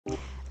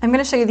I'm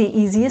going to show you the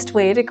easiest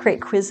way to create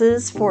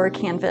quizzes for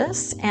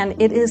Canvas,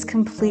 and it is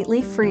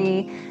completely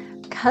free,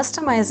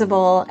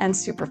 customizable, and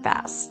super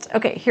fast.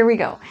 Okay, here we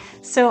go.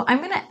 So I'm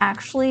going to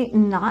actually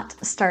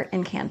not start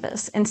in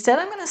Canvas. Instead,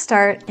 I'm going to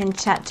start in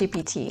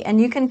ChatGPT,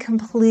 and you can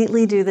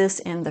completely do this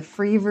in the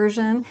free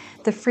version.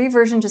 The free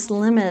version just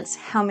limits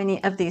how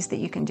many of these that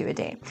you can do a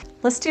day.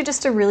 Let's do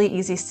just a really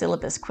easy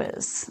syllabus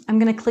quiz. I'm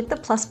going to click the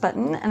plus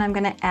button, and I'm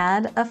going to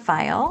add a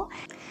file.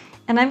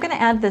 And I'm going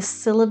to add this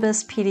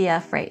syllabus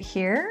PDF right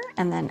here,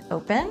 and then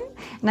open.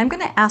 And I'm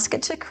going to ask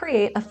it to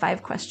create a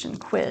 5-question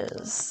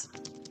quiz.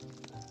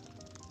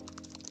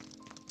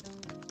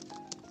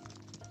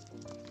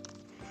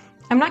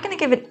 I'm not going to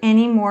give it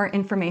any more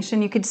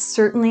information. You could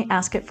certainly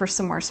ask it for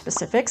some more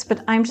specifics,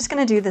 but I'm just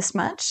going to do this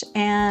much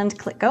and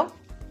click go.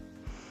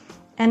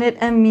 And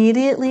it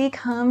immediately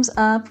comes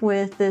up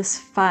with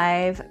this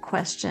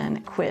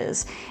 5-question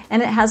quiz.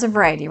 And it has a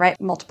variety, right?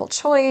 Multiple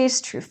choice,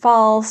 true,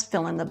 false,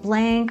 fill in the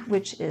blank,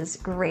 which is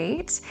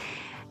great.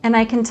 And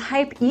I can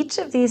type each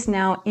of these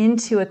now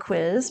into a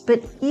quiz,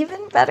 but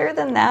even better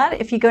than that,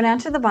 if you go down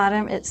to the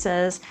bottom, it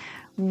says,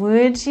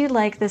 would you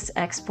like this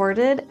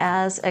exported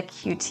as a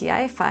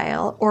QTI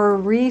file or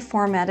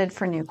reformatted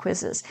for new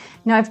quizzes?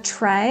 Now, I've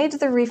tried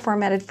the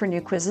reformatted for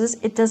new quizzes.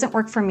 It doesn't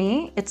work for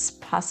me. It's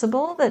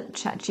possible that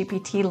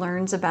ChatGPT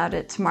learns about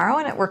it tomorrow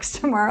and it works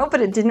tomorrow,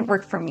 but it didn't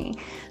work for me.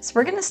 So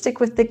we're going to stick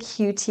with the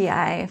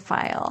QTI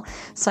file.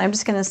 So I'm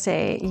just going to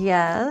say,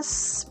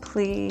 yes,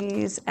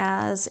 please,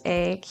 as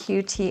a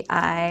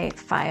QTI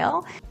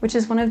file, which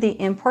is one of the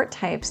import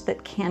types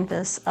that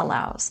Canvas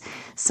allows.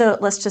 So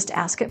let's just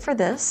ask it for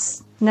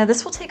this. Now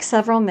this will take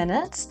several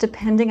minutes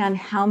depending on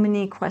how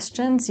many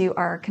questions you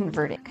are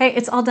converting. Okay,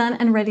 it's all done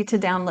and ready to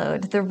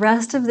download. The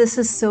rest of this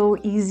is so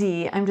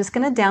easy. I'm just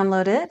going to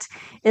download it.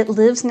 It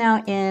lives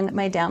now in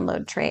my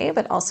download tray,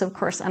 but also of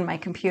course on my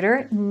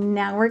computer.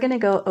 Now we're going to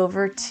go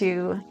over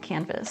to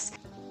Canvas.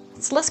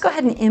 So let's go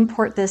ahead and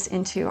import this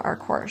into our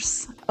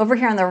course. Over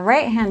here on the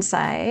right-hand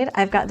side,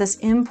 I've got this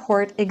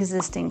import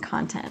existing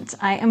content.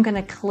 I am going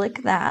to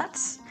click that.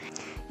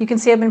 You can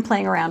see I've been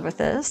playing around with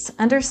this.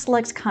 Under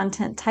select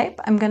content type,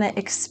 I'm going to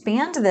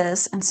expand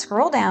this and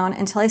scroll down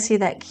until I see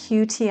that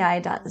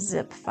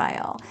qti.zip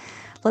file.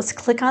 Let's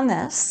click on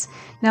this.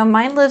 Now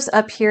mine lives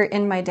up here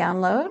in my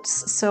downloads,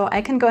 so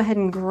I can go ahead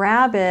and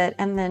grab it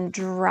and then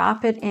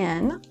drop it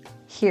in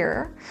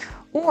here.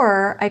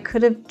 Or I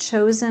could have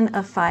chosen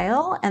a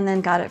file and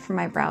then got it from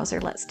my browser.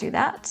 Let's do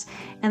that.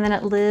 And then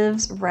it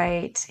lives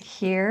right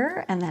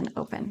here and then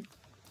open.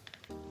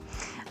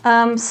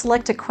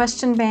 Select a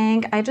question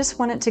bank. I just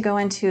want it to go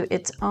into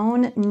its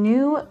own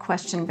new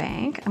question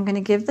bank. I'm going to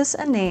give this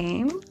a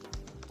name.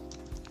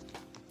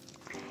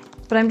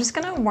 But I'm just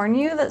going to warn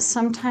you that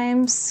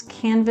sometimes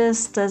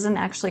Canvas doesn't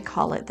actually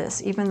call it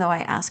this, even though I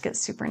ask it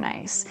super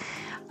nice.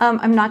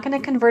 I'm not going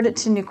to convert it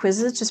to new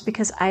quizzes just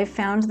because I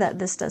found that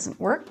this doesn't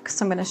work.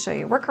 So I'm going to show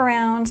you a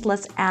workaround.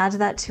 Let's add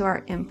that to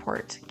our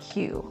import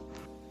queue.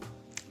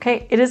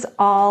 Okay, it is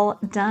all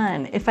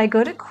done. If I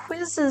go to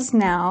quizzes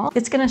now,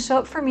 it's going to show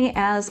up for me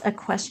as a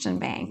question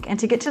bank. And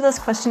to get to those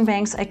question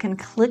banks, I can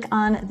click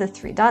on the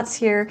 3 dots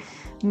here,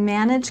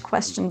 manage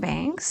question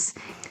banks.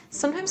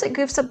 Sometimes it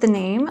goofs up the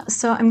name,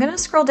 so I'm going to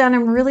scroll down.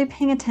 I'm really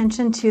paying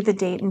attention to the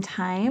date and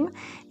time,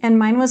 and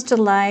mine was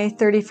July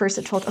 31st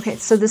at 12. Okay,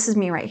 so this is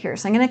me right here.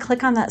 So I'm going to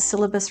click on that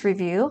syllabus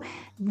review.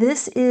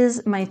 This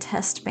is my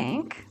test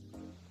bank,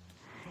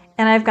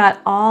 and I've got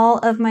all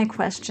of my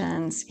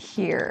questions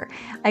here.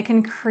 I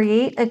can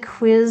create a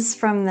quiz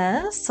from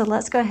this, so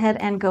let's go ahead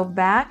and go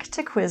back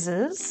to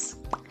quizzes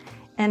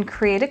and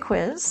create a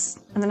quiz,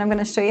 and then I'm going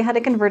to show you how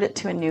to convert it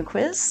to a new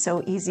quiz.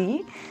 So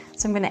easy.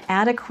 So I'm going to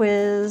add a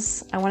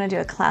quiz. I want to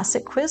do a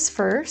classic quiz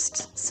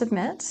first,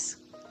 submit.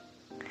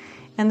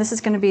 And this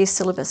is going to be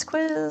syllabus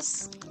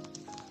quiz.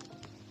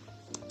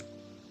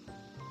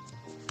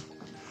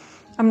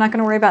 I'm not going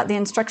to worry about the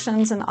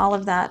instructions and all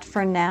of that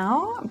for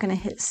now. I'm going to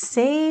hit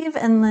save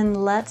and then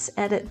let's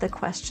edit the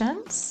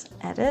questions.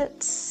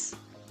 Edit.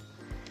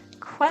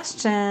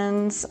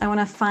 Questions. I want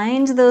to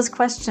find those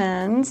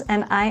questions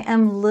and I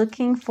am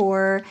looking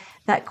for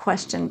that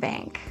question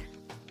bank.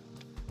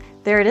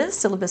 There it is,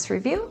 syllabus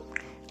review.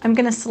 I'm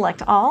going to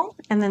select all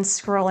and then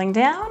scrolling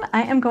down,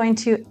 I am going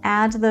to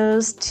add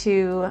those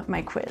to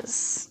my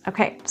quiz.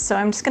 Okay, so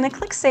I'm just going to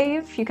click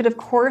save. You could of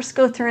course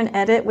go through and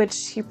edit,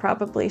 which you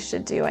probably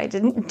should do. I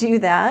didn't do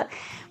that,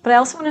 but I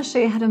also want to show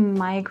you how to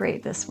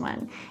migrate this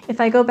one.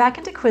 If I go back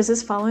into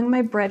quizzes following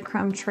my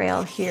breadcrumb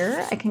trail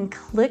here, I can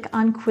click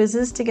on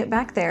quizzes to get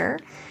back there.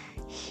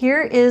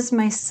 Here is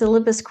my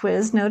syllabus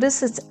quiz.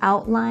 Notice it's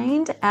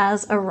outlined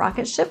as a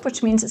rocket ship,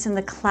 which means it's in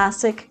the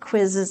classic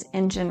quizzes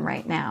engine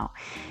right now.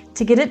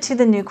 To get it to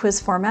the new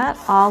quiz format,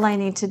 all I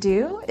need to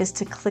do is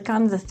to click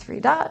on the 3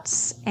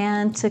 dots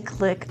and to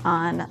click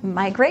on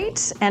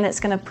migrate, and it's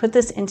going to put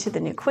this into the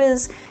new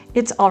quiz.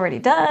 It's already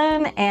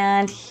done,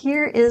 and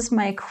here is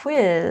my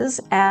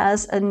quiz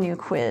as a new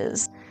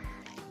quiz.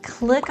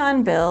 Click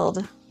on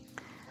build.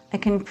 I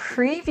can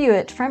preview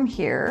it from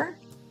here.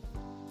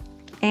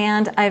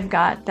 And I've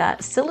got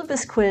that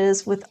syllabus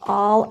quiz with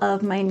all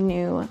of my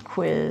new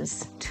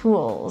quiz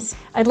tools.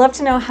 I'd love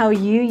to know how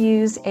you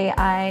use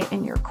AI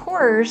in your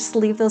course.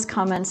 Leave those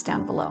comments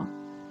down below.